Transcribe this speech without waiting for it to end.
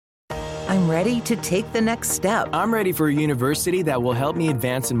I'm ready to take the next step. I'm ready for a university that will help me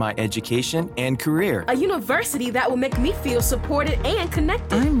advance in my education and career. A university that will make me feel supported and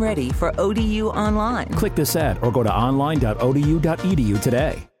connected. I'm ready for ODU Online. Click this ad or go to online.odu.edu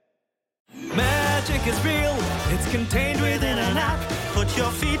today. Magic is real, it's contained within an app. Put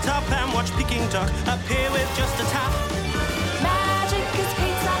your feet up and watch Peking Duck appear with just a tap. Magic is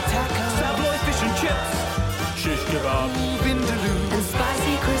pizza, Tacos, tabloid fish and chips, shish kebab, vindaloo, and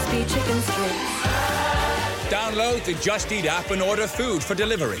spicy crispy chicken strips. Download the Just Eat app and order food for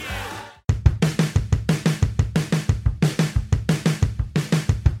delivery.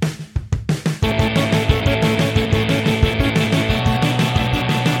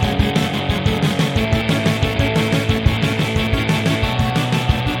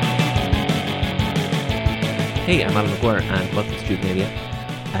 Hey, I'm Alan McGuire and welcome to Student Media.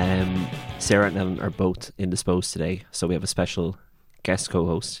 Sarah and Ellen are both indisposed today, so we have a special guest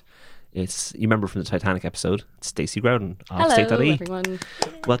co-host. You remember from the Titanic episode, it's Stacey Groudon of Hello, State.e. everyone.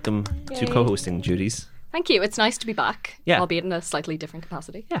 Welcome to Yay. co-hosting duties. Thank you. It's nice to be back, Yeah. albeit in a slightly different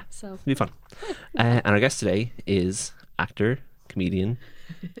capacity. Yeah, so it'll be fun. And our guest today is actor, comedian,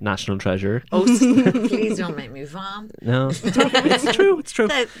 national treasure. Oh, please don't make me vomit. No, it's true. It's true.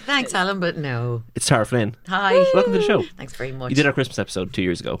 Thanks, Alan, but no. It's Tara Flynn. Hi. Welcome to the show. Thanks very much. You did our Christmas episode 2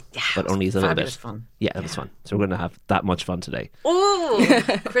 years ago, Yeah, but it was only as a little bit. fabulous fun. Yeah, it was fun. So we're going to have that much fun today. Oh,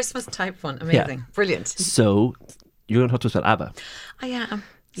 Christmas type fun. Amazing. Brilliant. So you're going to talk to us about ABBA. I am.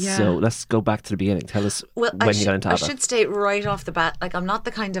 Yeah. So let's go back to the beginning. Tell us when you got into I ABBA. should state right off the bat, like I'm not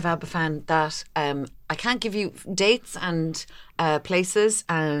the kind of ABBA fan that I can't give you dates and places,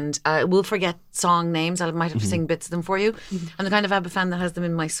 and I will forget song names. I might have to sing bits of them for you. I'm the kind of ABBA fan that has them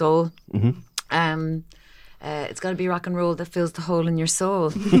in my soul. It's got to be rock and roll that fills the hole in your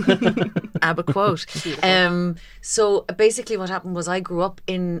soul. ABBA quote. So basically what happened was I grew up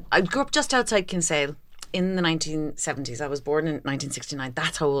just outside Kinsale in the 1970s. I was born in 1969.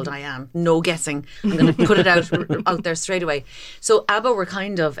 That's how old I am. No guessing. I'm going to put it out there straight away. So ABBA were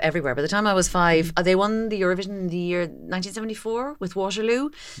kind of everywhere. By the time I was 5, they won the Eurovision in the year 1974 with Waterloo.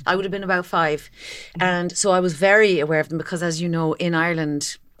 I would have been about 5. And so I was very aware of them because, as you know, in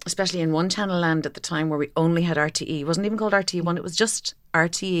Ireland, especially in one channel land at the time where we only had RTE, it wasn't even called RTE1, it was just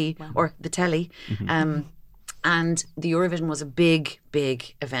RTE or the telly. And the Eurovision was a big,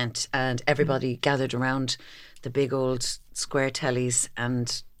 big event, and everybody gathered around the big old square tellies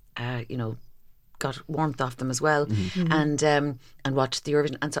and, got warmth off them as well, and watched the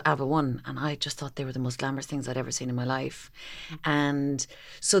Eurovision. And so ABBA won, and I just thought they were the most glamorous things I'd ever seen in my life. And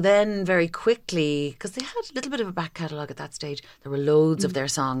so then very quickly, because they had a little bit of a back catalogue at that stage, there were loads of their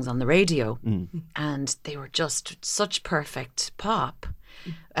songs on the radio, and they were just such perfect pop.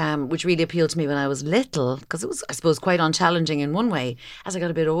 Which really appealed to me when I was little, because it was, I suppose, quite unchallenging in one way. As I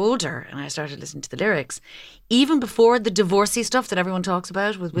got a bit older and I started listening to the lyrics, even before the divorcey stuff that everyone talks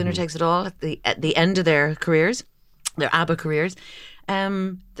about with Winner Takes It All at the end of their careers, their ABBA careers,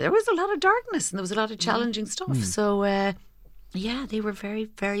 there was a lot of darkness and there was a lot of challenging stuff. So yeah, they were very,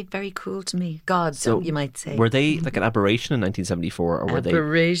 very, very cool to me. God, so you might say. Were they like an aberration in 1974, or were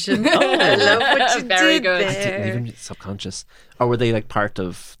aberration? I love what you Very did good. there. Even subconscious, or were they like part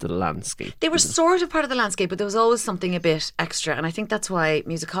of the landscape? They were sort of part of the landscape, but there was always something a bit extra. And I think that's why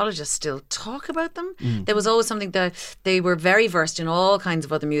musicologists still talk about them. There was always something that they were very versed in all kinds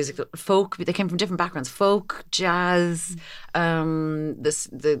of other music. Folk, they came from different backgrounds. Folk, jazz,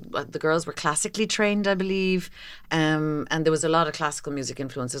 the girls were classically trained, I believe. And there was a lot of classical music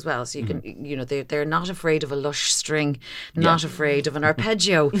influence as well. So you can, they're not afraid of a lush string, not afraid of an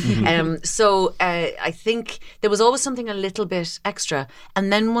arpeggio. So I think there was always something a little bit extra.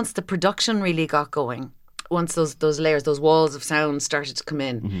 And then once the production really got going, once those layers, those walls of sound started to come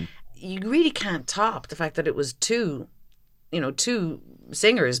in, you really can't top the fact that it was two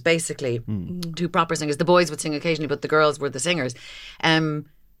singers, basically, two proper singers. The boys would sing occasionally, but the girls were the singers.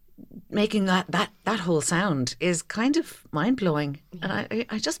 Making that whole sound is kind of mind blowing, and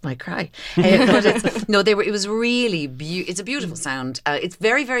I just might cry. But it was really it's a beautiful sound. It's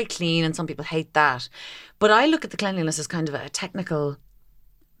very, very clean, and some people hate that, but I look at the cleanliness as kind of a technical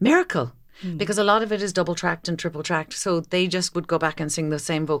miracle. Because a lot of it is double tracked and triple tracked, so they just would go back and sing the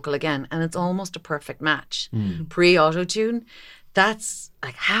same vocal again, and it's almost a perfect match. Pre auto tune, that's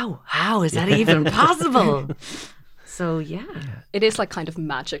like how is that even possible? So yeah, it is like kind of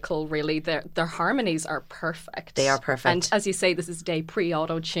magical, really. Their harmonies are perfect. They are perfect. And as you say, this is day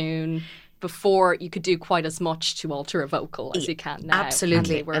pre-auto tune. Before you could do quite as much to alter a vocal as you can now. Absolutely. And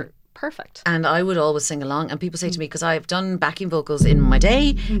they were perfect. And I would always sing along. And people say to me, because I've done backing vocals in my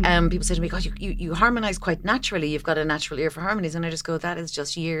day, people say to me, God, you harmonise quite naturally. You've got a natural ear for harmonies. And I just go, that is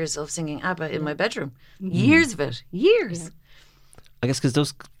just years of singing ABBA in my bedroom. Years of it. Years. Yeah. I guess because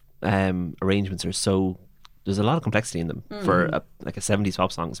those arrangements are so... There's a lot of complexity in them for a 70s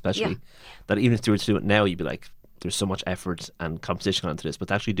pop song especially, that even if you were to do it now, you'd be like, there's so much effort and composition onto this. But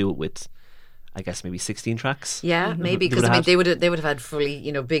to actually do it with, I guess, maybe 16 tracks. Yeah, maybe, because I mean they would have had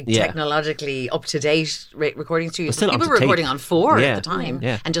fully, big technologically up to date recording studios. People were recording on 4 at the time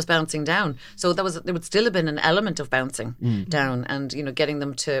and just bouncing down. So there would still have been an element of bouncing down and getting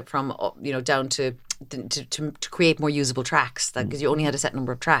them down to create more usable tracks, because you only had a set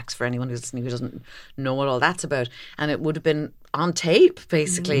number of tracks for anyone who doesn't know what all that's about, and it would have been on tape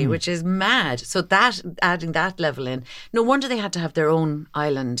basically, which is mad. So that adding that level in, no wonder they had to have their own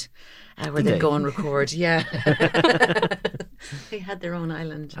island where they'd go and record. Yeah. They had their own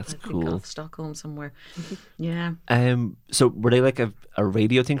island. That's cool. cool. Off Stockholm somewhere. Yeah. So were they like a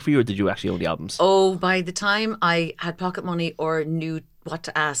radio thing for you, or did you actually own the albums? Oh, by the time I had pocket money or knew what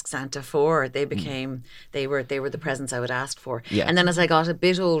to ask Santa for, they became they were the presents I would ask for. Yeah. And then as I got a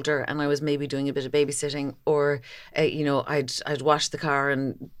bit older and I was maybe doing a bit of babysitting, or I'd wash the car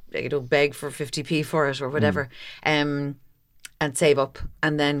and beg for 50p for it or whatever, and save up,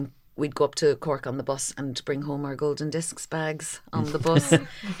 and then we'd go up to Cork on the bus and bring home our golden discs bags on the bus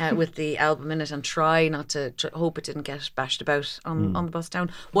with the album in it, and try not to hope it didn't get bashed about on the bus down.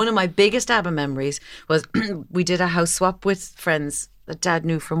 One of my biggest ABBA memories was we did a house swap with friends that Dad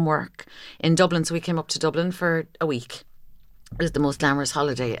knew from work in Dublin. So we came up to Dublin for a week. It was the most glamorous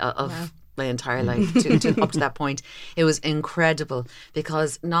holiday of my entire life to up to that point. It was incredible,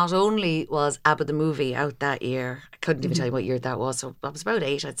 because not only was ABBA the movie out that year, I couldn't even tell you what year that was, so I was about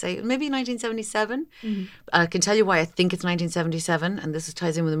 8, I'd say, maybe 1977. I can tell you why I think it's 1977, and this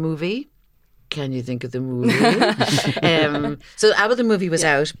ties in with the movie. Can you think of the movie? So ABBA the movie was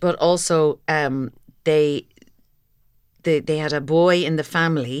out, but also they had a boy in the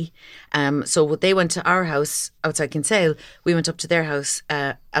family. So they went to our house outside Kinsale. We went up to their house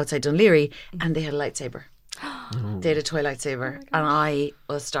outside Dunleary, and they had a lightsaber. They had a toy lightsaber. And I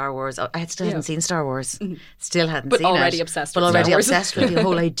was Star Wars. I still hadn't seen Star Wars. Still hadn't seen it. But already obsessed with the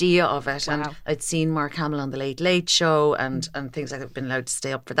whole idea of it. Wow. And I'd seen Mark Hamill on the Late Late Show and things like that. I've been allowed to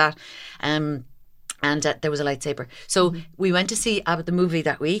stay up for that. And there was a lightsaber. So we went to see ABBA the movie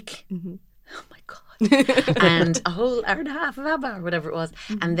that week. Oh my God. And a whole hour and a half of ABBA or whatever it was,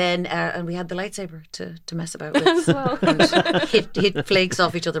 and then and we had the lightsaber to mess about with, and hit flakes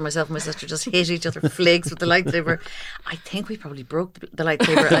off each other. Myself and my sister just hit each other flakes with the lightsaber. I think we probably broke the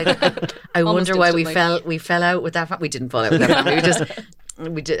lightsaber. I wonder why we fell out with that. We didn't fall out with that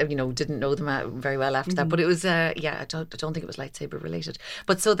family. We didn't know them very well after that. But it was I don't think it was lightsaber related.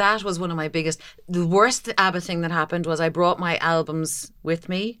 But so that was one of my biggest. The worst ABBA thing that happened was I brought my albums with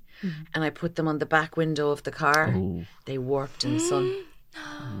me. And I put them on the back window of the car. Ooh. They warped in the sun.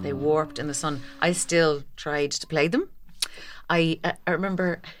 They warped in the sun. I still tried to play them. I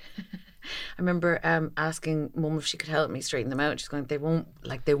remember asking Mum if she could help me straighten them out. She's going, they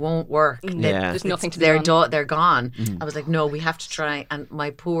won't work. There's nothing to be done. They're gone. I was like, no, we have to try. And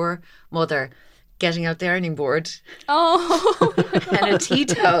my poor mother getting out the ironing board and a tea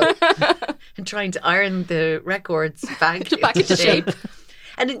towel and trying to iron the records back into shape.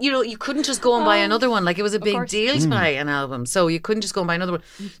 And you couldn't just go and buy another one. Like, it was a big deal to buy an album, so you couldn't just go and buy another one.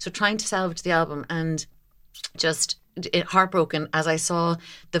 So trying to salvage the album, and just heartbroken as I saw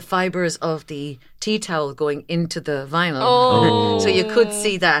the fibres of the tea towel going into the vinyl. So you could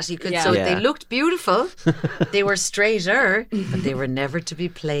see that. They looked beautiful. They were straighter, but they were never to be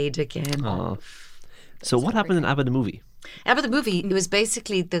played again. So what happened in ABBA the movie? ABBA the movie, it was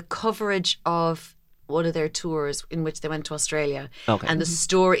basically the coverage of one of their tours in which they went to Australia. Okay. And the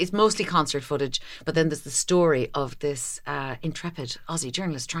story, it's mostly concert footage, but then there's the story of this intrepid Aussie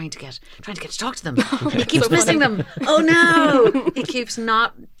journalist trying to get to talk to them. He keeps missing them. Oh no! He keeps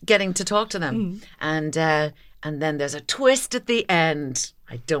not getting to talk to them. And then there's a twist at the end.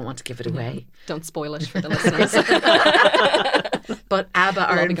 I don't want to give it away. Don't spoil it for the listeners. But ABBA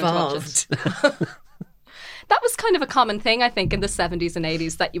are involved. That was kind of a common thing, I think, in the 70s and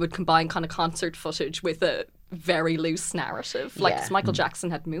 80s, that you would combine kind of concert footage with a very loose narrative. Like Michael Jackson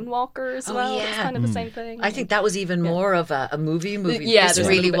had Moonwalker as well. Yeah. It's kind of the same thing. I think that was even more of a movie. Yeah, this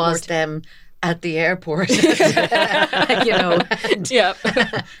really was them at the airport,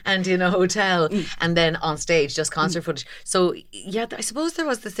 and in a hotel, and then on stage, just concert footage. So I suppose there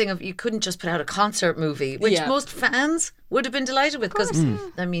was the thing of you couldn't just put out a concert movie, which most fans would have been delighted with, because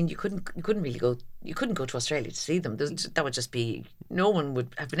I mean you couldn't really go to Australia to see them. That would just be no one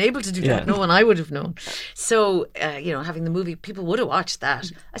would have been able to do Yeah. that. No one I would have known. So, having the movie, people would have watched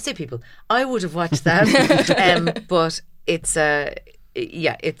that. I say people, I would have watched that. But it's,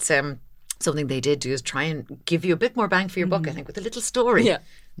 it's something they did do is try and give you a bit more bang for your buck, I think, with a little story. Yeah.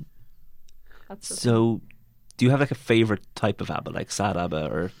 So, do you have like a favourite type of ABBA, like sad ABBA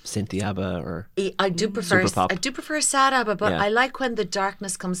or synthy ABBA or I do prefer super pop? I do prefer sad ABBA, but Yeah. I like when the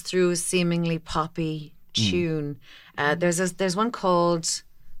darkness comes through a seemingly poppy tune. There's one called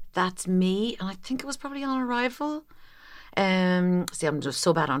That's Me, and I think it was probably on Arrival. See, I'm just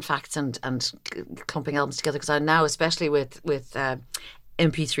so bad on facts and clumping albums together because I now, especially with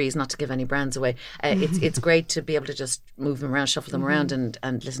MP3s, not to give any brands away, it's great to be able to just move them around, shuffle them around,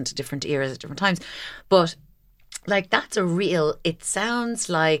 and listen to different eras at different times. But like that's a real. It sounds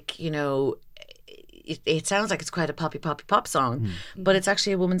like It sounds like it's quite a poppy pop song, but it's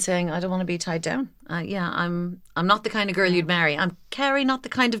actually a woman saying, "I don't want to be tied down. I'm not the kind of girl you'd marry. I'm Carrie, not the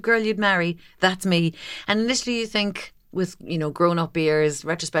kind of girl you'd marry. That's me." And initially, you think, with grown up ears,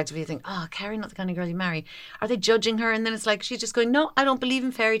 retrospectively, you think, "Oh, Carrie, not the kind of girl you marry." Are they judging her? And then it's like she's just going, "No, I don't believe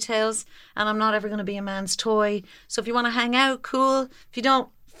in fairy tales, and I'm not ever going to be a man's toy. So if you want to hang out, cool. If you don't,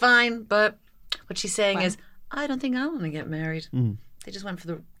 fine." But what she's saying is, "I don't think I want to get married." They just went for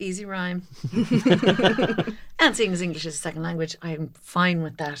the easy rhyme. And seeing as English is a second language, I'm fine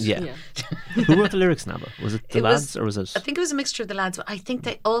with that. Yeah. Who wrote the lyrics in ABBA? Was it the lads or was it? I think it was a mixture of the lads, but I think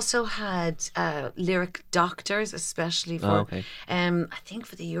they also had lyric doctors, especially for, I think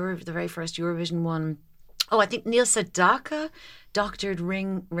for the very first Eurovision one. Oh, I think Neil Sedaka doctored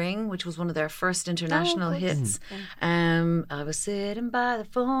Ring Ring, which was one of their first international hits. I was sitting by the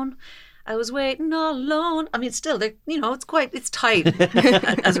phone. I was waiting all alone. I mean, still, it's tight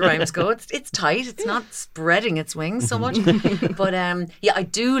as rhymes go. It's tight. It's not spreading its wings so much. But I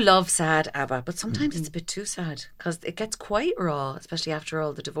do love sad ABBA, but sometimes it's a bit too sad because it gets quite raw, especially after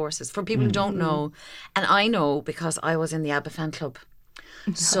all the divorces. For people who don't know, and I know because I was in the ABBA fan club.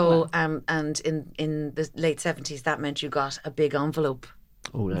 So, and in the late 70s, that meant you got a big envelope.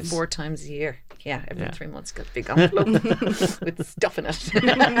 Oh, nice. 4 times a year. Yeah, every 3 months got a big envelope with stuff in it.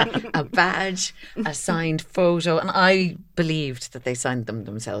 A badge, a signed photo. And I believed that they signed them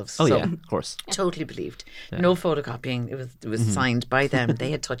themselves. Oh, yeah, of course. Totally believed. Yeah. No photocopying. It was signed by them.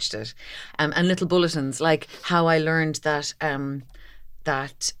 They had touched it. And little bulletins, like how I learned that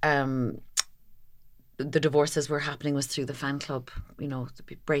the divorces were happening was through the fan club.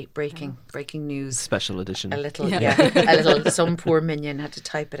 Breaking news. Special edition. A little. Some poor minion had to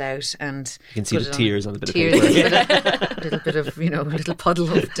type it out, and you can see the tears on the bit of paper. a little bit of a little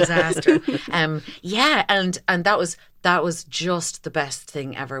puddle of disaster. And that was just the best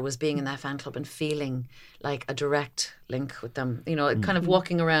thing ever, was being in that fan club and feeling like a direct link with them. Kind of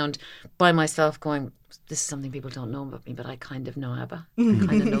walking around by myself, going, "This is something people don't know about me, but I kind of know ABBA. I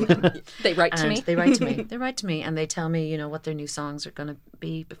kind of know them." They write to me. They write to me, and they tell me, what their new songs are going to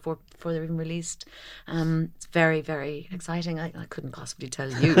be before they're even released. It's very, very exciting. I couldn't possibly tell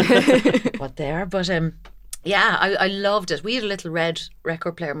you what they are, but I loved it. We had a little red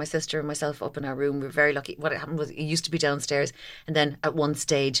record player, my sister and myself, up in our room. We were very lucky. What happened was it used to be downstairs, and then at one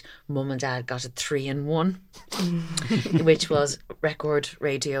stage, Mum and Dad got a 3-in-1, which was record,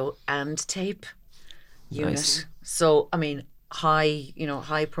 radio, and tape unit. Nice. So I mean,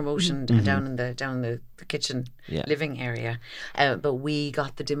 high promotion down in the kitchen living area. But we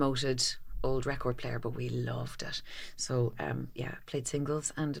got the demoted old record player, but we loved it. So played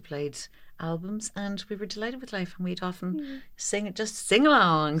singles and played albums, and we were delighted with life, and we'd often sing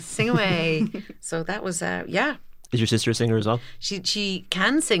along, sing away. So that was Is your sister a singer as well? She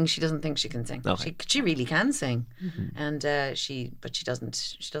can sing. She doesn't think she can sing. Okay. She really can sing, and she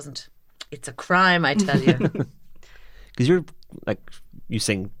doesn't. It's a crime, I tell you. Because you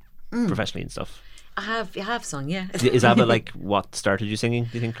sing professionally and stuff. I have sung, yeah. Is ABBA what started you singing,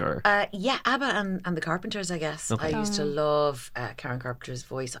 do you think? Or ABBA and the Carpenters, I guess. Okay. I used to love Karen Carpenter's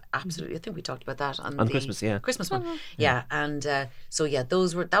voice. Absolutely. I think we talked about that on the Christmas, Christmas one. Yeah, and that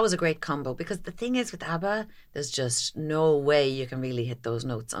was a great combo, because the thing is with ABBA, there's just no way you can really hit those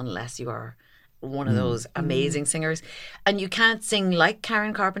notes unless you are one of those amazing singers. And you can't sing like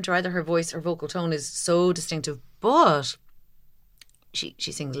Karen Carpenter either. Her voice, her vocal tone is so distinctive, but she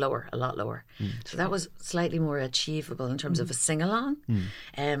sings lower, a lot lower. So that was slightly more achievable in terms of a sing-along.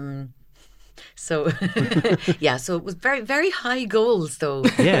 So it was very, very high goals, though.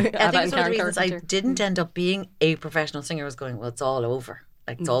 Yeah. I think it's one of the reasons I didn't end up being a professional singer. I was going, well, it's all over.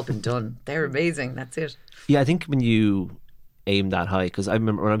 It's all been done. They're amazing. That's it. Yeah, I think when you aim that high, because I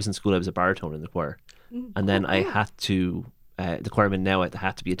remember when I was in school, I was a baritone in the choir, and then I had to the choirman now, I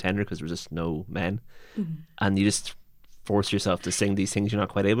had to be a tenor because there was just no men, and you just force yourself to sing these things you're not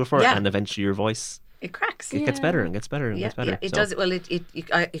quite able for, and eventually your voice it cracks. It gets better and gets better and gets better. Yeah, it does. Well,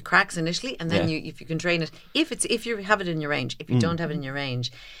 it cracks initially, and then if you can train it, if you have it in your range, if you don't have it in your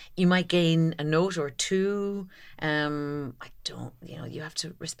range, you might gain a note or two. You have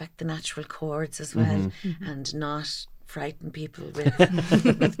to respect the natural chords as well, and not frighten people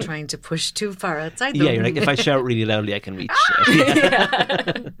with trying to push too far outside them. Yeah, you're like, if I shout really loudly, I can reach.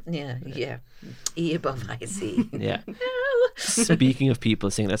 Yeah. E above I see. Yeah. Speaking of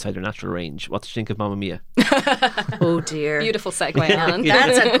people singing outside their natural range, what did you think of Mamma Mia? Oh dear. Beautiful segue, Alan.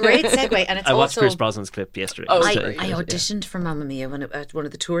 That's a great segue. And it's I watched also, Pierce Brosnan's clip yesterday. I auditioned for Mamma Mia at one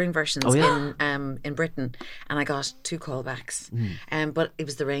of the touring versions in Britain, and I got 2 callbacks. But it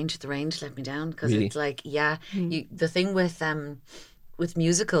was the range. The range let me down because it's like, the thing with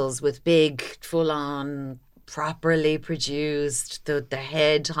musicals, with big, full-on, properly produced, the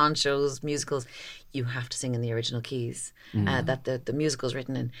head honchos musicals, you have to sing in the original keys that the musical's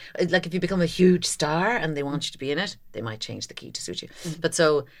written in. Like if you become a huge star and they want you to be in it, they might change the key to suit you. But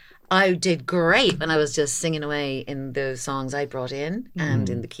so I did great when I was just singing away in the songs I brought in and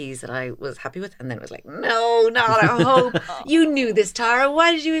in the keys that I was happy with. And then it was like, no, not a hope. You knew this, Tara.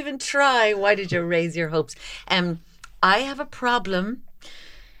 Why did you even try? Why did you raise your hopes? I have a problem.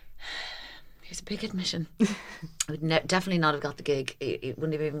 Here's a big admission. I would definitely not have got the gig. It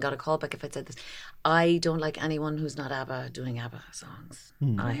wouldn't have even got a call back if I'd said this. I don't like anyone who's not ABBA doing ABBA songs.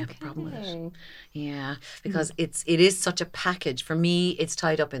 I have a problem with it. Yeah, because it is such a package. For me, it's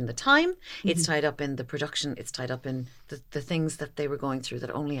tied up in the time. It's tied up in the production. It's tied up in the things that they were going through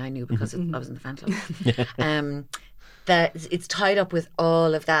that only I knew because I was in the fan club. That it's tied up with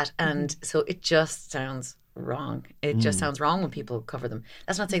all of that, and so it just sounds wrong. It just sounds wrong when people cover them.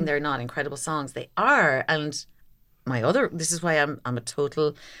 That's not saying they're not incredible songs. They are. And this is why I'm a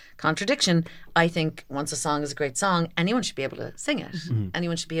total contradiction. I think once a song is a great song, anyone should be able to sing it.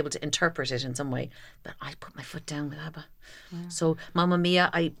 Anyone should be able to interpret it in some way. But I put my foot down with ABBA. So Mamma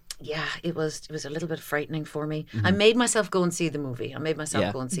Mia, it was a little bit frightening for me. I made myself go and see the movie. I made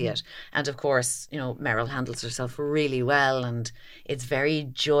myself go and see it. And of course, Meryl handles herself really well, and it's very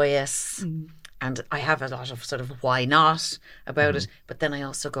joyous. And I have a lot of sort of why not about it. But then I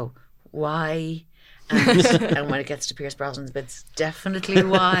also go, why? And when it gets to Pierce Brosnan's bits, definitely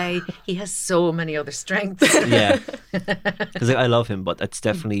why. He has so many other strengths. Yeah. Because I love him, but it's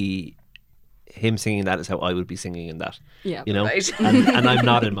definitely him singing that is how I would be singing in that. Yeah. Right. And I'm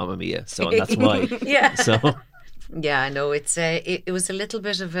not in Mamma Mia, so that's why. Yeah. So. Yeah, I know. It's it was a little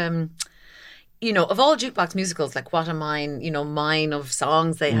bit of... of all jukebox musicals, like what a mine of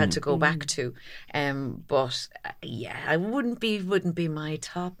songs they had to go back to. But I wouldn't be my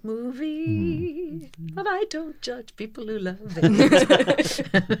top movie. But I don't judge people who love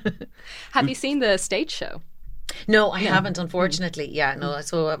it. Have you seen the stage show? No, I haven't, unfortunately. Yeah, no.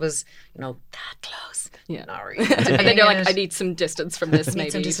 So I was, that close. Yeah. And then you're like, I need some distance from this. Maybe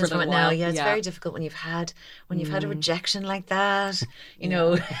some distance for a from it while. now. Yeah, it's very difficult when you've had a rejection like that.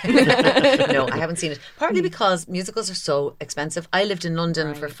 No, I haven't seen it. Partly because musicals are so expensive. I lived in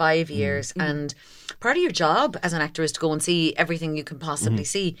London for 5 years, and part of your job as an actor is to go and see everything you can possibly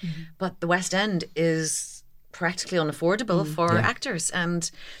see. But the West End is practically unaffordable for actors,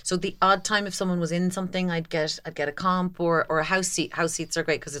 and so the odd time if someone was in something, I'd get a comp or a house seat. House seats are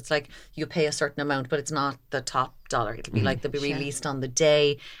great because it's like you pay a certain amount, but it's not the top dollar. It'll be like they'll be released on the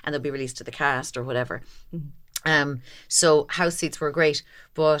day and they'll be released to the cast or whatever. So house seats were great,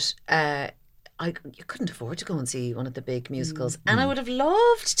 but you couldn't afford to go and see one of the big musicals, and I would have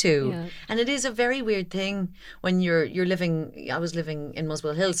loved to. Yeah. And it is a very weird thing when you're living. I was living in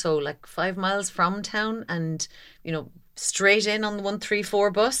Muswell Hill, so like 5 miles from town, and straight in on the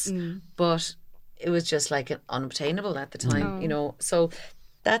 134 bus. But it was just like unobtainable at the time, So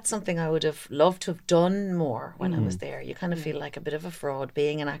that's something I would have loved to have done more when I was there. You kind of feel like a bit of a fraud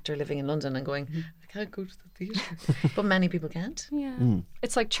being an actor living in London and going, I can't go to the theatre. But many people can't. Yeah.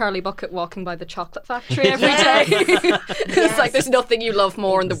 It's like Charlie Bucket walking by the chocolate factory every day. It's like there's nothing you love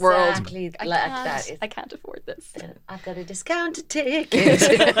more in the world. Exactly like that. I can't afford this. I've got a discounted ticket.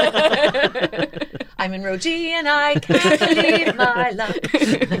 I'm in row G and I can't believe my luck.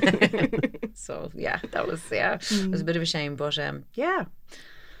 So that was it was a bit of a shame, but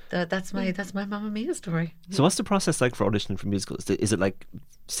that's my Mamma Mia story. So what's the process like for auditioning for musicals? Is it like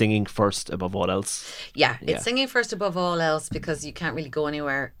singing first above all else? Yeah, it's singing first above all else because you can't really go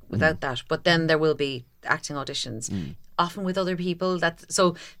anywhere without that. But then there will be acting auditions, often with other people.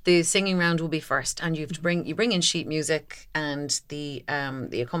 So the singing round will be first, and you bring in sheet music, and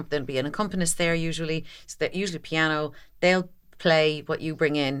there'll be an accompanist there usually. So that usually piano. They'll play what you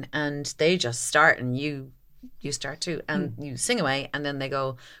bring in, and they just start, and you you start to, and you sing away, and then they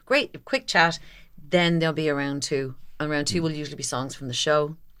go, great, quick chat. Then there'll be a round 2. And round 2 will usually be songs from the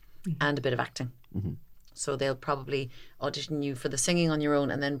show and a bit of acting. So they'll probably audition you for the singing on your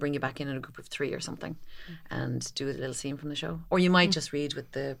own and then bring you back in a group of 3 or something and do a little scene from the show. Or you might just read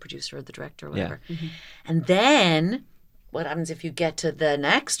with the producer or the director or whatever. And then what happens if you get to the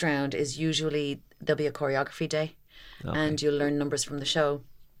next round is usually there'll be a choreography day and you'll learn numbers from the show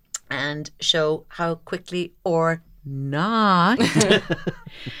and show how quickly or not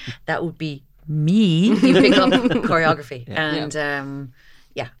that would be me you pick up choreography. And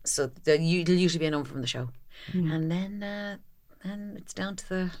so there'll usually be a number from the show. And then it's down to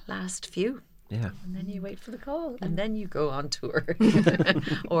the last few. And then you wait for the call, and then you go on tour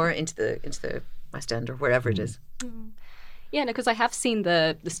or into the West End or wherever it is. Yeah, no, because I have seen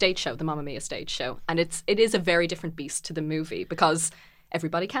the stage show, the Mamma Mia stage show, and it is a very different beast to the movie because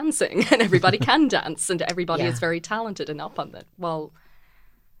everybody can sing and everybody can dance and everybody is very talented and up on it. Well,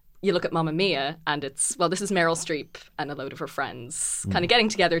 you look at Mamma Mia and this is Meryl Streep and a load of her friends kind of getting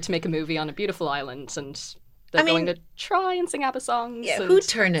together to make a movie on a beautiful island, and they're going to try and sing ABBA songs. Yeah, who'd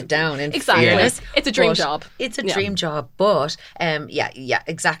turn it down? Exactly. Fairness, it's a dream job. It's a dream job, but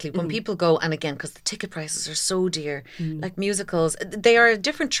exactly. When people go, and again, because the ticket prices are so dear, like musicals, they are a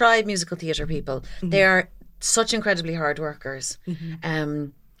different tribe, musical theatre people. They are such incredibly hard workers.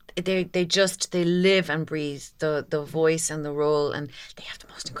 They live and breathe the voice and the role, and they have the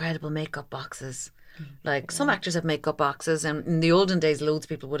most incredible makeup boxes. Like some actors have makeup boxes, and in the olden days loads of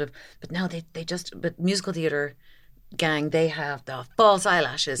people would have, but now but musical theatre gang, they have the false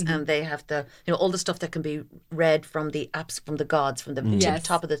eyelashes and they have the all the stuff that can be read from the apps from the gods from the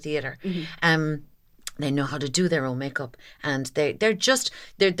top of the theatre. They know how to do their own makeup, and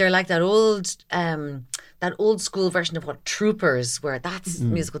they're like that old school version of what troopers were. That's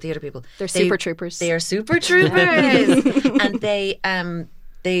musical theatre people. They're super troopers. They are super troopers, and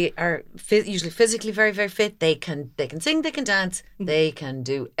they are usually physically very, very fit. They can sing, they can dance, they can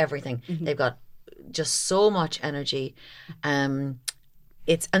do everything. They've got just so much energy.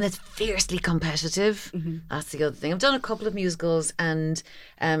 It's fiercely competitive. That's the other thing. I've done a couple of musicals, and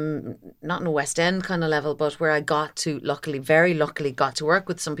not in a West End kind of level, but where I got to very luckily got to work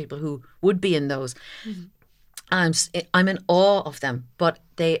with some people who would be in those. I'm in awe of them, but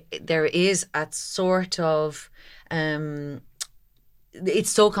there is a sort of it's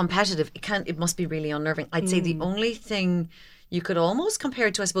so competitive. It must be really unnerving. I'd say the only thing you could almost compare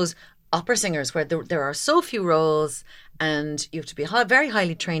it to, I suppose, opera singers, where there are so few roles and you have to be very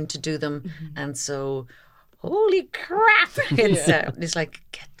highly trained to do them. And so, holy crap, it's like,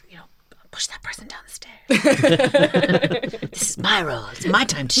 push that person down the stairs. This is my role. It's my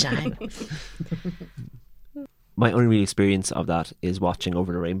time to shine. My only real experience of that is watching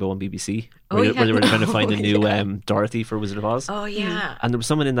Over the Rainbow on BBC, where they were trying to find a new Dorothy for Wizard of Oz. Oh, yeah. And there was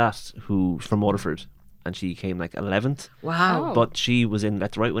someone in that who's from Waterford, and she came like 11th. Wow. But she was in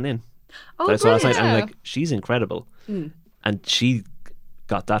Let the Right One In. Oh, so I saw last night, yeah. and I'm like, she's incredible. And she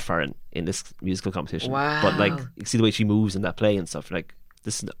got that far in this musical competition. Wow. But like, you see the way she moves in that play and stuff, like,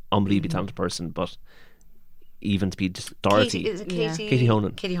 this is an unbelievably talented person, but even to be just Dorothy. Katie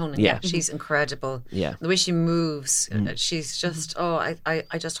Honan. Katie Honan, yeah. She's incredible. Yeah. The way she moves, she's just, I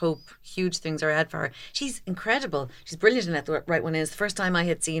just hope huge things are ahead for her. She's incredible. She's brilliant in Let the Right One In. It's the first time I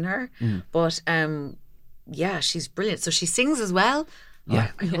had seen her. But, she's brilliant. So she sings as well.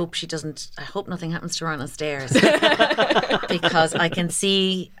 Yeah. I hope she doesn't. I hope nothing happens to her on the stairs, because I can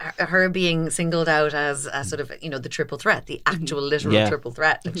see her being singled out as a sort of, the triple threat, the actual literal triple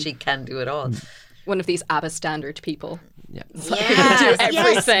threat. Like, she can do it all. One of these ABBA standard people. Yeah. Yes, do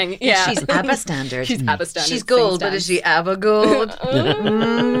everything. Yeah. She's ABBA standard. She's ABBA standard. She's gold, but is she ABBA gold?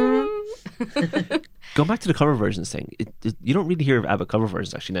 Going back to the cover versions thing, you don't really hear of ABBA cover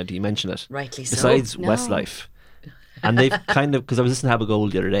versions actually now. Do you mention it? Rightly so. Besides Westlife. And they've kind of, because I was listening to ABBA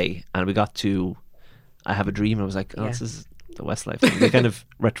Gold the other day, and we got to I Have a Dream, and I was like, this is the Westlife thing. They kind of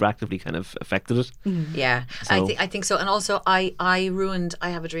retroactively kind of affected it. Yeah, so. I think so. And also I ruined I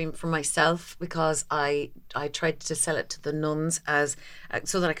Have a Dream for myself, because I tried to sell it to the nuns as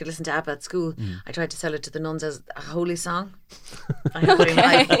so that I could listen to ABBA at school. I tried to sell it to the nuns as a holy song.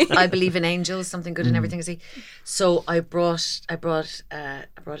 I believe in angels, something good in everything I see. So I brought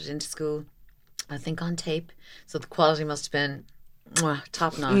it into school, I think on tape, so the quality must have been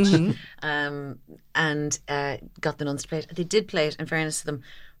top notch. And got the nuns to play it. They did play it, in fairness to them,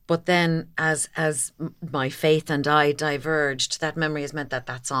 but then as my faith and I diverged, that memory has meant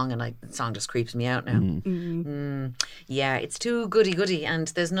that song, and the song just creeps me out now. Yeah, it's too goody, and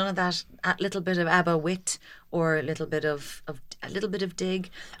there's none of that little bit of ABBA wit or a little bit of dig.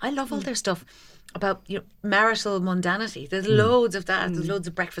 I love all their stuff about marital mundanity. There's loads of that. There's loads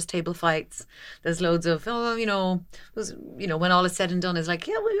of breakfast table fights. There's loads of when all is said and done, it's like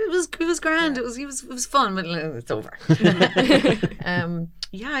it was grand. It was fun, but it's over.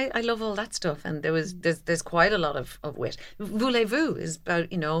 I love all that stuff, and there's quite a lot of wit. Voulez-vous is about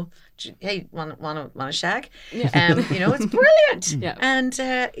hey, want a shag? Yeah. It's brilliant. Yeah. And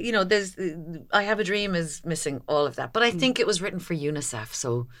there's I Have a Dream is missing all of that, but I think it was written for UNICEF,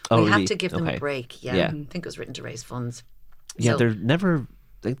 so we have to give them a break. Yeah, I think it was written to raise funds. Yeah, they're never.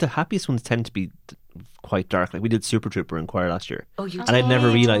 Like, the happiest ones tend to be quite dark. Like we did Super Trooper in choir last year. Oh, you did? And I'd never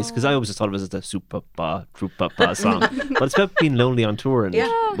realised, because I always just thought it was the Super Ba Troopa Ba song. But it's about being lonely on tour and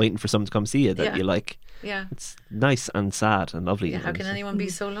waiting for someone to come see you that you like. Yeah. It's nice and sad and lovely. Yeah, how can anyone be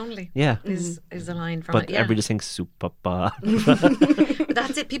so lonely? Yeah. Is a line from but it. But everybody just thinks Super Ba.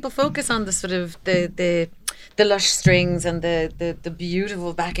 That's it. People focus on the sort of the lush strings and the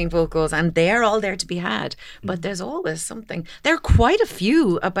beautiful backing vocals, and they're all there to be had. But there's always something. There are quite a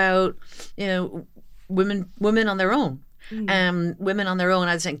few about women on their own. Women on their own.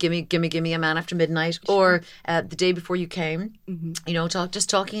 I was saying, gimme a man after midnight, or the day before you came.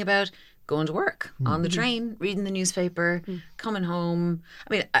 Talking about going to work on the train, reading the newspaper, coming home.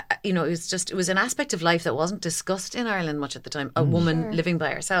 I mean, it was an aspect of life that wasn't discussed in Ireland much at the time. A woman living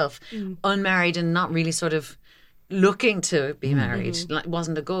by herself, unmarried, and not really sort of looking to be married. It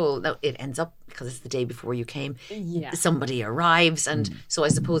wasn't a goal. Now, it ends up, because it's the day before you came, somebody arrives, and so I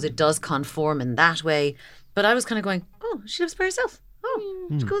suppose it does conform in that way. But I was kind of going, oh, she lives by herself. Oh,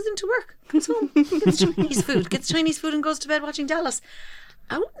 she goes into work, comes home, gets Chinese food and goes to bed watching Dallas.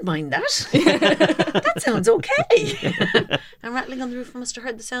 I wouldn't mind that. That sounds okay. I'm rattling on the roof. I must have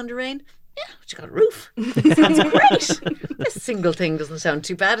heard the sound of rain. Yeah, but you got a roof. Sounds great. This single thing doesn't sound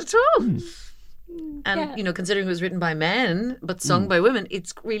too bad at all. And considering it was written by men but sung by women,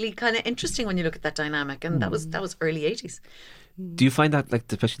 it's really kind of interesting when you look at that dynamic. And that was early 80s. Do you find that,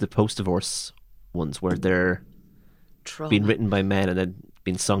 like, especially the post-divorce ones, where they're being written by men and then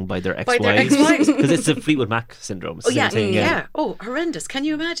being sung by their ex-wives? Because it's the Fleetwood Mac syndrome. It's the same thing, yeah. Oh, horrendous. Can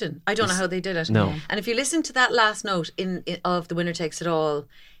you imagine? I don't know how they did it. No. And if you listen to that last note of The Winner Takes It All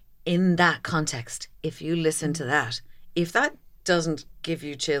in that context, if you listen to that, if that doesn't give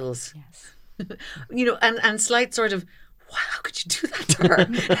you chills, and slight sort of, wow, how could you do that to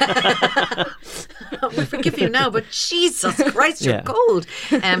her? We forgive you now, but Jesus Christ, you're gold.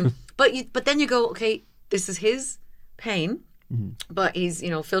 But then you go, okay, this is his pain. But he's,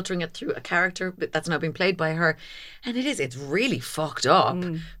 filtering it through a character that's now being played by her. And it's really fucked up.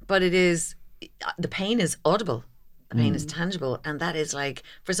 But the pain is audible. The pain is tangible. And that is like,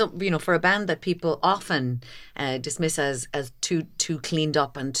 for a band that people often dismiss as too cleaned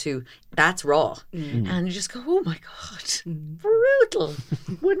up and that's raw. And you just go, oh my God, brutal.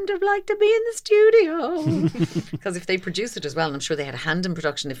 Wouldn't have liked to be in the studio. Because if they produce it as well, and I'm sure they had a hand in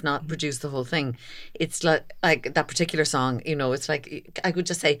production, if not produce the whole thing, it's like that particular song, it's like, I could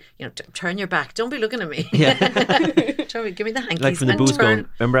just say, turn your back. Don't be looking at me. Yeah. Give me the hankies. Like from the booze going,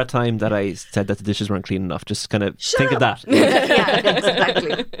 remember that time that I said that the dishes weren't clean enough? Just kind of think of that. Yeah,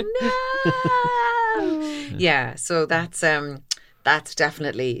 exactly. No. Yeah, so that's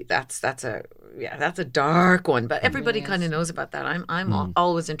definitely that's a dark one, but everybody kind of knows about that. I'm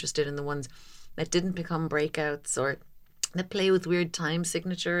always interested in the ones that didn't become breakouts or that play with weird time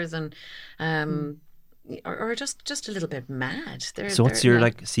signatures and or just a little bit mad. So what's your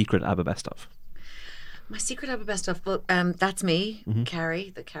secret ABBA best of? My secret ABBA best of, well, that's me,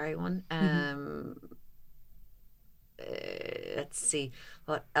 Carrie, the Carrie one. Let's see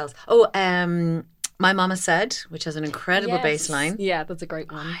what else. My Mama Said, which has an incredible bass line. Yeah, that's a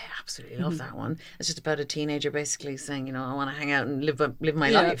great one. I absolutely love that one. It's just about a teenager basically saying, I want to hang out and live my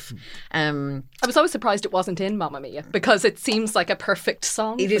life. I was always surprised it wasn't in Mamma Mia, because it seems like a perfect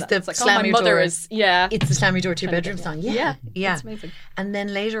song. It is the like, slam your door. It's the slam your door to your bedroom song. Yeah. It's amazing. And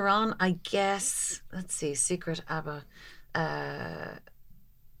then later on, I guess, let's see, secret ABBA.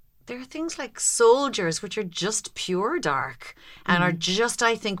 There are things like Soldiers, which are just pure dark and are just,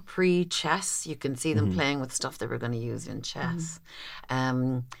 I think, pre-chess. You can see them playing with stuff they were going to use in chess.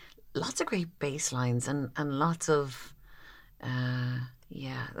 Lots of great bass lines and lots of,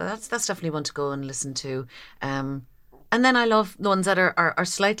 that's definitely one to go and listen to. And then I love the ones that are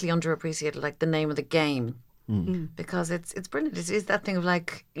slightly underappreciated, like The Name of the Game, because it's brilliant. It's that thing of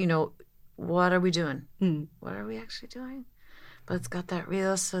like, what are we doing? What are we actually doing? But it's got that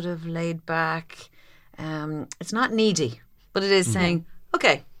real sort of laid back, it's not needy, but it is saying,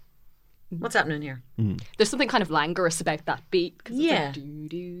 okay, What's happening here? There's something kind of languorous about that beat. 'Cause Yeah.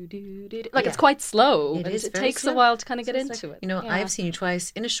 It's like it's quite slow. It and is it very takes slow. a while to kind of get It's into like, it. You know, Yeah. I've seen you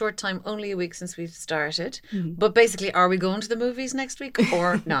twice in a short time, only a week since we've started. But basically, are we going to the movies next week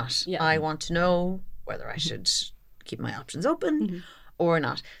or not? Yeah. I want to know whether I should keep my options open or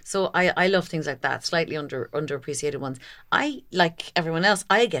not. So I love things like that, slightly underappreciated ones. I, like everyone else,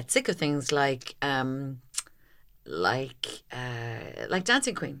 I get sick of things like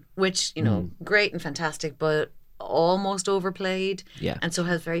Dancing Queen, which, you know, great and fantastic, but almost overplayed. Yeah. And so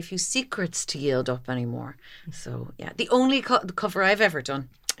has very few secrets to yield up anymore. So, yeah. The only cover I've ever done,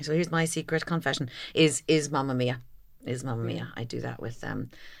 so here's my secret confession, is Mamma Mia. I do that with some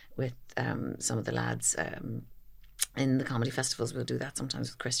of the lads in the comedy festivals. We'll do that sometimes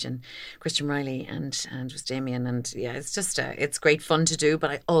with Christian Riley and with Damien, and yeah, it's just it's great fun to do,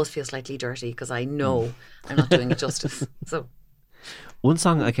 but I always feel slightly dirty because I know I'm not doing it justice. So One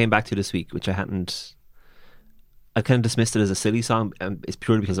song I came back to this week, which I kind of dismissed it as a silly song, is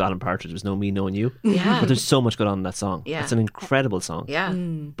purely because of Alan Partridge. There's No Me, Knowing You. Yeah. But there's so much good on in that song. Yeah. It's an incredible song. yeah.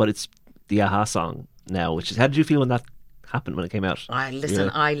 But it's the Aha song now, which is, how did you feel when that happened, when it came out?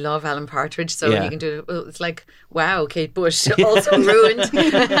 I love Alan Partridge, so Yeah. you can do it. It's like, wow, Kate Bush also ruined,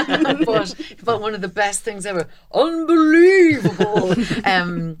 but one of the best things ever. Unbelievable.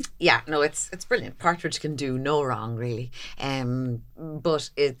 Yeah, no, it's brilliant. Partridge can do no wrong, really.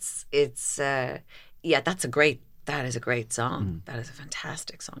 But it's yeah, that is a great song. That is a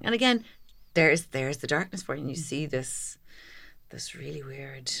fantastic song. And again, there's the darkness for you, and you see this really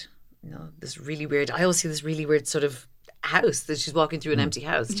weird, I always see this really weird sort of house that she's walking through, an empty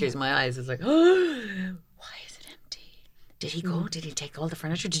house. Tears in my eyes. It's like, oh, why is it empty? Did he go? Did he take all the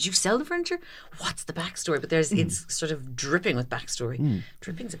furniture? Did you sell the furniture? What's the backstory? But it's sort of dripping with backstory.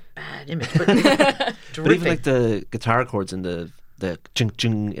 Dripping's a bad image, but dripping. But even like the guitar chords in the ching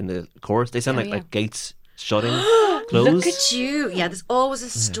ching in the chorus, they sound like gates shutting, close. Look at you. Yeah, there's always a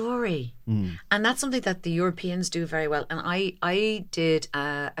story. And that's something that the Europeans do very well. And I did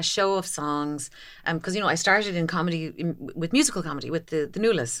a show of songs because, I started in comedy, with musical comedy, with the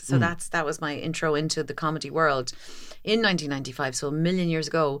Nulas. So that was my intro into the comedy world in 1995, so a million years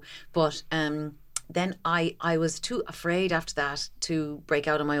ago. But then I was too afraid after that to break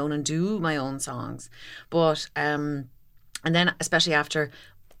out on my own and do my own songs. But and then especially after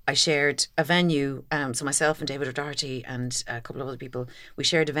I shared a venue, so myself and David O'Doherty and a couple of other people, we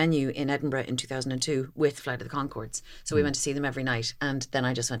shared a venue in Edinburgh in 2002 with Flight of the Conchords. So we went to see them every night, and then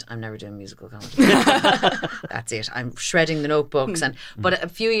I just went, I'm never doing musical comedy. That's it. I'm shredding the notebooks. But a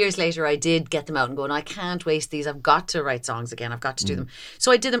few years later I did get them out and go, no, I can't waste these. I've got to write songs again. I've got to do them.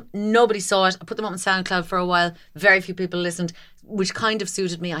 So I did them. Nobody saw it. I put them up on SoundCloud for a while. Very few people listened, which kind of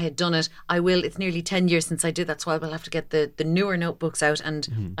suited me. I had done it. It's nearly 10 years since I did that, so I will have to get the newer notebooks out,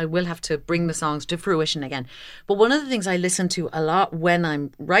 and I will have to bring the songs to fruition again. But one of the things I listen to a lot when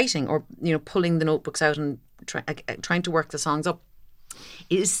I'm writing, or pulling the notebooks out and trying to work the songs up,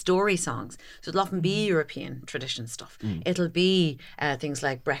 is story songs. So it'll often be European tradition stuff. It'll be things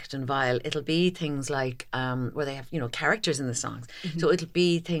like Brecht and Weill. It'll be things like where they have characters in the songs. So it'll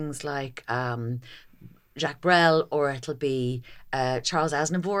be things like Jacques Brel, or it'll be Charles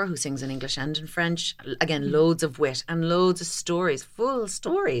Aznavour, who sings in English and in French. Again, loads of wit and loads of stories, full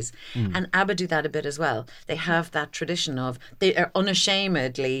stories. And ABBA do that a bit as well. They have that tradition of, they are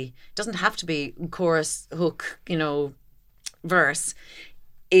unashamedly, doesn't have to be chorus, hook, verse.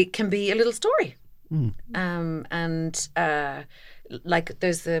 It can be a little story. Like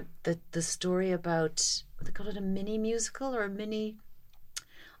there's the story about, they call it a mini musical or a mini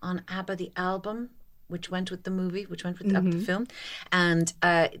on ABBA the album, which went with the movie, which went with the film. And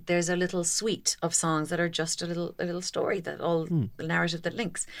there's a little suite of songs that are just a little story, that all the narrative that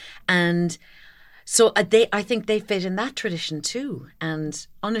links. And so I think they fit in that tradition too, and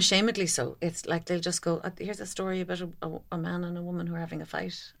unashamedly so. It's like they'll just go, here's a story about a man and a woman who are having a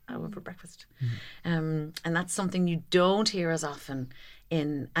fight over breakfast. And that's something you don't hear as often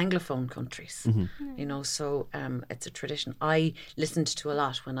in Anglophone countries, so it's a tradition I listened to a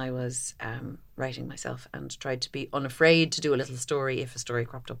lot when I was writing myself, and tried to be unafraid to do a little story if a story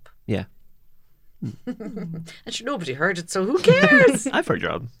cropped up. Yeah. And sure, nobody heard it, so who cares? I've heard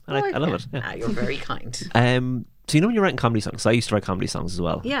your album. I love it. Yeah. You're very kind. So when you're writing comedy songs, I used to write comedy songs as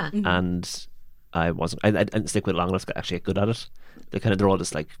well. Yeah. And I didn't stick with it long enough to actually get good at it. They're all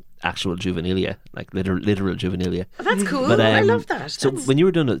just like actual juvenilia, like literal juvenilia. Oh, that's cool. But, I love that. So when you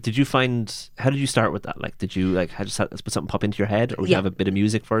were doing it, how did you start with that? Like, did you put something pop into your head, or would you have a bit of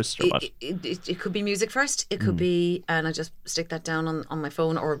music first, or what? It could be music first. It could be, and I just stick that down on my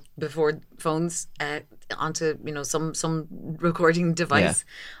phone, or before phones, onto some recording device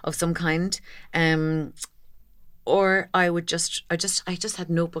of some kind. Or I just had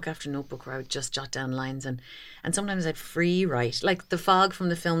notebook after notebook where I would just jot down lines, and sometimes I'd free write, like The Fog from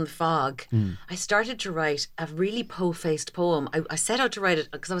the film The Fog. I started to write a really po-faced poem. I set out to write it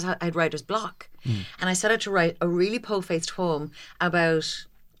because I had writer's block, and I set out to write a really po-faced poem about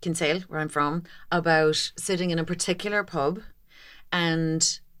Kinsale, where I'm from, about sitting in a particular pub,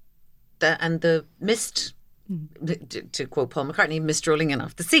 and the mist, to quote Paul McCartney, mist rolling in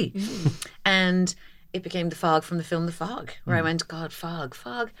off the sea, and it became The Fog from the film The Fog, where I went, God, fog.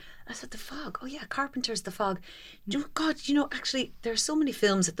 I said, The Fog. Oh, yeah, Carpenter's The Fog. God, actually, there are so many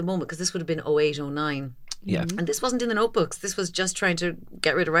films at the moment, because this would have been 08, 09. Yeah. And this wasn't in the notebooks. This was just trying to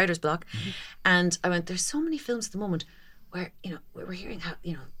get rid of writer's block. And I went, there's so many films at the moment where, we're hearing how,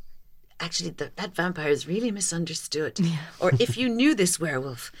 actually that vampire is really misunderstood. Yeah. Or if you knew this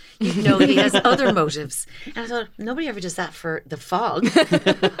werewolf, you'd know he has other motives. And I thought, nobody ever does that for The Fog.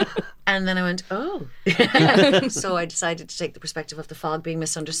 And then I went, oh. So I decided to take the perspective of The Fog being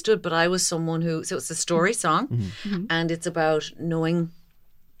misunderstood. But I was someone so it's a story song, and it's about knowing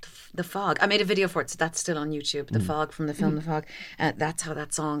the fog. I made a video for it, so that's still on YouTube. The Fog from the film The Fog. That's how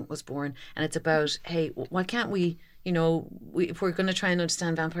that song was born. And it's about, hey, why can't we, if we're going to try and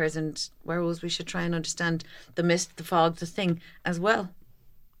understand vampires and werewolves, we should try and understand the mist, the fog, the thing as well.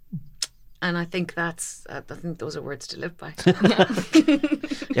 And I think I think those are words to live by. You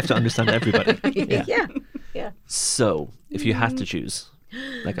have to understand everybody. Yeah. So, if you had to choose,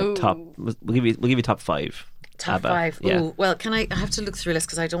 like a top, we'll give you top 5. Top ABBA. 5. Yeah. Ooh, well, I have to look through a list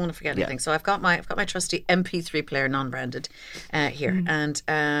because I don't want to forget anything. So I've got my trusty MP3 player, non-branded, here, and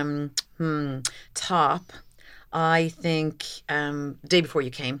top. I think Day Before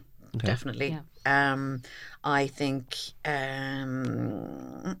You Came, definitely. Yeah. I think okay,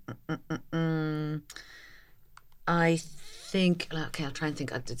 I'll try and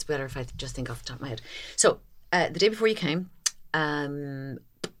think. It's better if I just think off the top of my head. So The Day Before You Came, Mamma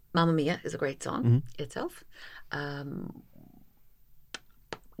Mia is a great song itself.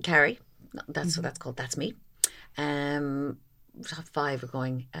 Carrie, that's what that's called. That's me. Top 5 are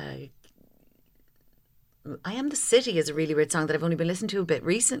going. I Am the City is a really weird song that I've only been listening to a bit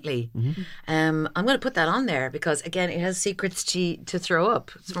recently. I'm going to put that on there because, again, it has secrets to throw up.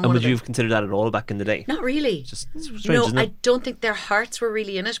 Would you have considered that at all back in the day? Not really. Just strange, no, isn't it? I don't think their hearts were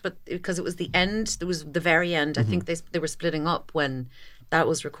really in it, but because it was the end, there was the very end. I think they were splitting up when that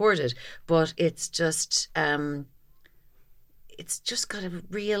was recorded. But it's just got a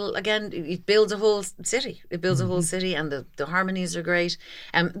real, again, it builds a whole city. It builds a whole city, and the harmonies are great.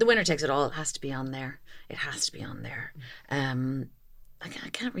 The Winner Takes It All has to be on there. It has to be on there. I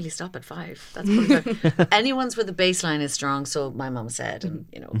can't really stop at 5. That's probably good. Anyone's where the bass line is strong, so my mum said, and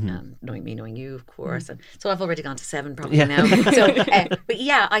knowing me, knowing you, of course. And so I've already gone to 7 probably now. So, but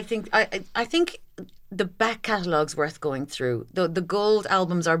yeah, I think the back catalogue's worth going through. The gold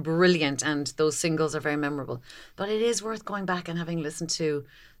albums are brilliant, and those singles are very memorable. But it is worth going back and having listened to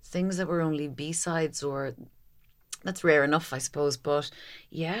things that were only B-sides, or that's rare enough, I suppose. But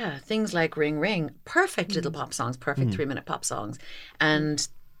yeah, things like Ring Ring, perfect little pop songs, perfect 3-minute pop songs, and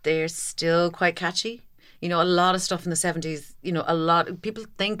they're still quite catchy. A lot of stuff in the 70s, a lot of people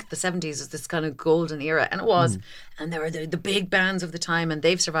think the 70s is this kind of golden era, and it was. And there were the big bands of the time, and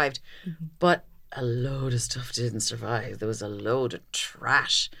they've survived. But a load of stuff didn't survive. There was a load of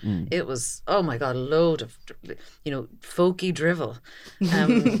trash. It was, oh my God, a load of, folky drivel,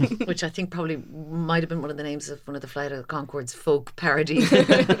 which I think probably might have been one of the names of one of the Flight of the Conchords folk parody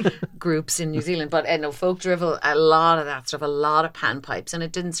groups in New Zealand. But no, folk drivel, a lot of that stuff, a lot of panpipes, and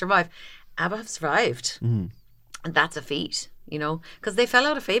it didn't survive. ABBA have survived. And that's a feat, because they fell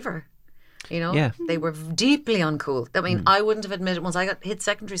out of favour. They were deeply uncool. I mean, I wouldn't have admitted, once I hit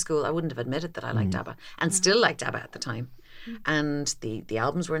secondary school, I wouldn't have admitted that I liked ABBA, and still liked ABBA at the time. And the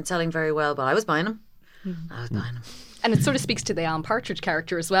albums weren't selling very well, but I was buying them. I was buying them. And it sort of speaks to the Alan Partridge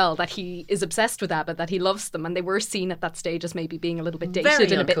character as well, that he is obsessed with ABBA, that he loves them, and they were seen at that stage as maybe being a little bit dated Very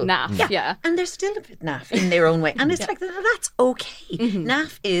and a bit uncool. naff. Yeah. And they're still a bit naff in their own way. And it's like, that's okay.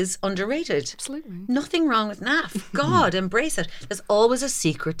 Naff is underrated. Absolutely. Nothing wrong with naff. God, embrace it. There's always a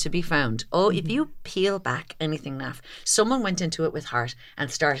secret to be found. If you peel back anything naff, someone went into it with heart and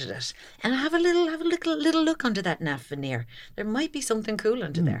started it. And have a little look under that naff veneer. There might be something cool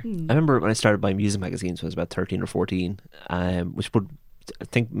under there. I remember when I started buying music magazines when I was about 13 or 14, which would I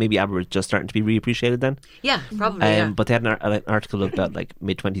think maybe ABBA was just starting to be reappreciated then. Yeah, probably. Yeah. But they had an article about like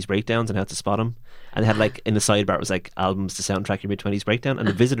mid-20s breakdowns and how to spot them. And they had like in the sidebar it was like albums to soundtrack your mid-20s breakdown, and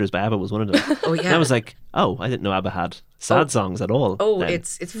The Visitors by ABBA was one of them. Oh yeah. And I was like, oh, I didn't know ABBA had sad songs at all. Oh, then.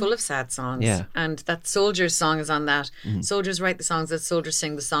 it's full of sad songs. Yeah. And that Soldiers song is on that. Soldiers write the songs that soldiers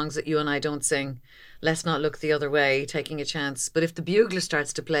sing, the songs that you and I don't sing. Let's not look the other way, taking a chance. But if the bugler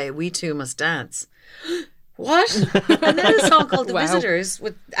starts to play, we too must dance. What? And then a song called The Visitors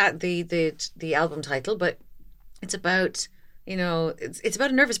with the album title, but it's about, you know, it's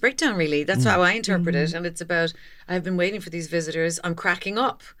about a nervous breakdown, really. That's how I interpret it. And it's about, I've been waiting for these visitors. I'm cracking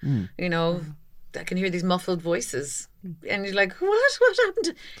up. You know, I can hear these muffled voices. And you're like, what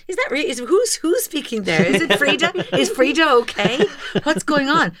happened? Is that really? Who's speaking there? Is it Frida? Is Frida okay? What's going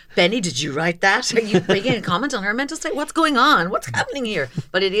on? Benny, did you write that? Are you making a comment on her mental state? What's going on? What's happening here?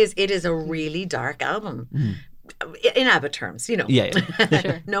 But it is a really dark album. In ABBA terms, you know. Yeah.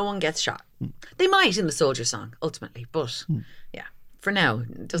 Sure. No one gets shot. They might in the Soldier song, ultimately. But yeah, for now,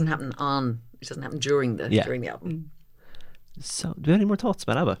 it doesn't happen during the album. So, do you have any more thoughts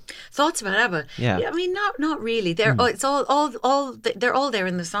about ABBA? Thoughts about ABBA? Yeah. I mean, not really. They're it's all they're all there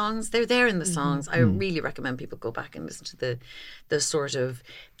in the songs. They're there in the songs. I really recommend people go back and listen to the sort of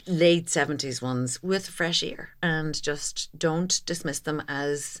late 70s ones with a fresh ear, and just don't dismiss them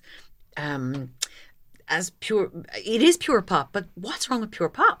as pure. It is pure pop, but what's wrong with pure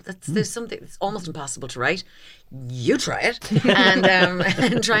pop? There's something that's almost impossible to write. You try it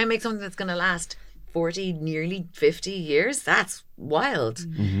and try and make something that's going to last 40, nearly 50 years. That's wild.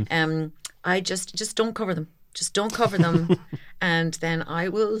 I just don't cover them. Just don't cover them, and then I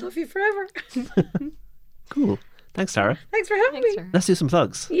will love you forever. Cool. Thanks, Tara. Thanks for having me. Let's do some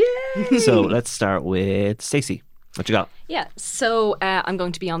plugs. Yay! So let's start with Stacey. What you got? Yeah, so I'm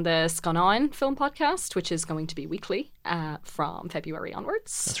going to be on the Scanán film podcast, which is going to be weekly from February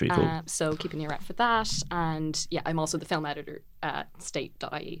onwards. That's really cool. So keep an ear out for that. And yeah, I'm also the film editor at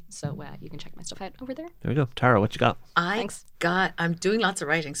state.ie, so you can check my stuff out over there. There we go. Tara, what you got? I'm doing lots of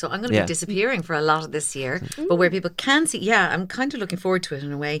writing, so I'm going to be disappearing for a lot of this year. But where people can see, I'm kind of looking forward to it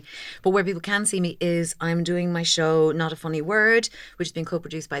in a way. But where people can see me is I'm doing my show, Not a Funny Word, which has been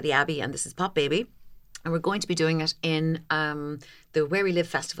co-produced by the Abbey, and this is Pop Baby. And we're going to be doing it in the Where We Live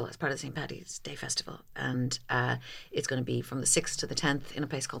Festival as part of the St. Paddy's Day Festival. And it's going to be from the 6th to the 10th in a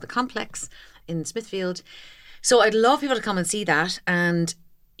place called The Complex in Smithfield. So I'd love people to come and see that. And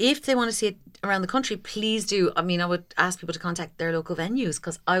if they want to see it around the country, please do. I mean, I would ask people to contact their local venues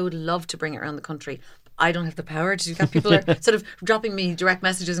because I would love to bring it around the country. I don't have the power to do that. People are sort of dropping me direct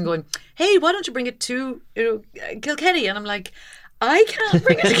messages and going, hey, why don't you bring it to Kilkenny? And I'm like, I can't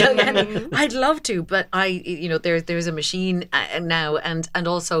bring it to Kilkenny. I'd love to, but there's a machine now and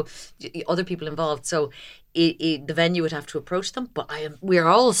also other people involved. So the venue would have to approach them. But we're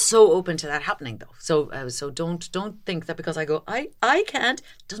all so open to that happening, though. So don't think that because I go I can't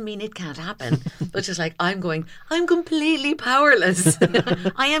doesn't mean it can't happen. But just like I'm completely powerless.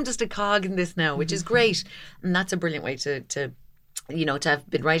 I am just a cog in this now, which is great, and that's a brilliant way to have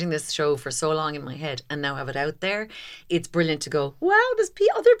been writing this show for so long in my head and now have it out there. It's brilliant to go, wow, there's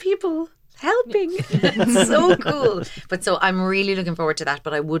other people helping. It's so cool. But so I'm really looking forward to that,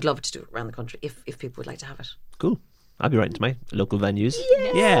 but I would love to do it around the country if people would like to have it. Cool. I'll be writing to my local venues.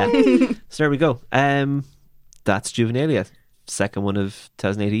 Yay! Yeah. So there we go. That's Juvenalia. Second one of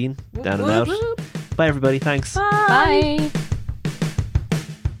 2018. Down and out. Bye, everybody. Thanks. Bye.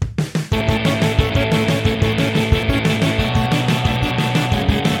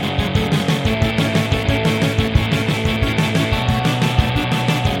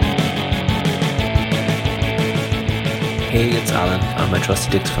 Hey, it's Alan on my trusty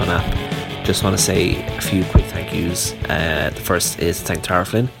dictaphone app. Just want to say a few quick thank yous. The first is to thank Tara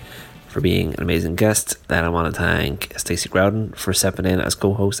Flynn for being an amazing guest. Then I want to thank Stacey Growden for stepping in as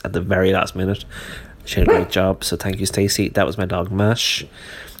co-host at the very last minute. She did a great job, so thank you, Stacey. That was my dog Mash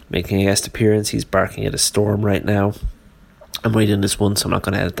making a guest appearance. He's barking at a storm right now. I'm reading this one, so I'm not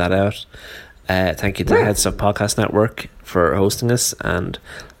going to edit that out. Thank you to the Heads of Podcast Network for hosting us and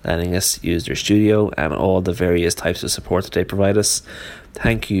letting us use their studio and all the various types of support that they provide us.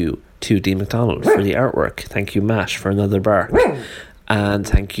 Thank you to Dean McDonald for the artwork. Thank you, Mash, for another bark. And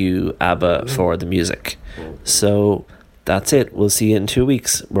thank you, ABBA, for the music. So that's it. We'll see you in 2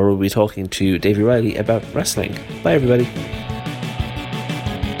 weeks where we'll be talking to Davey Riley about wrestling. Bye, everybody.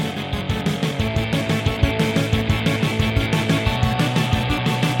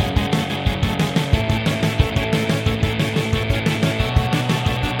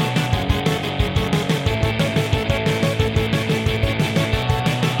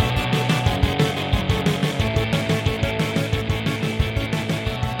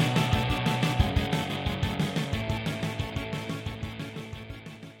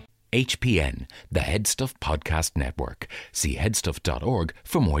 HPN, the Headstuff Podcast Network. See headstuff.org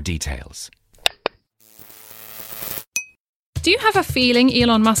for more details. Do you have a feeling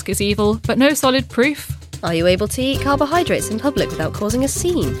Elon Musk is evil, but no solid proof? Are you able to eat carbohydrates in public without causing a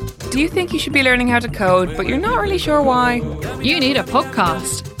scene? Do you think you should be learning how to code, but you're not really sure why? You need a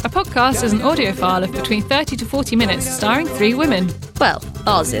podcast. A podcast is an audio file of between 30 to 40 minutes starring 3 women. Well,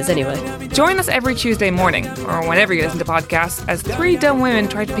 ours is anyway. Join us every Tuesday morning, or whenever you listen to podcasts, as 3 dumb women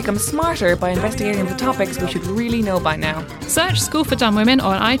try to become smarter by investigating the topics we should really know by now. Search School for Dumb Women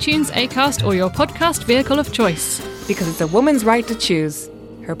on iTunes, Acast, or your podcast vehicle of choice. Because it's a woman's right to choose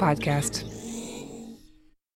her podcast.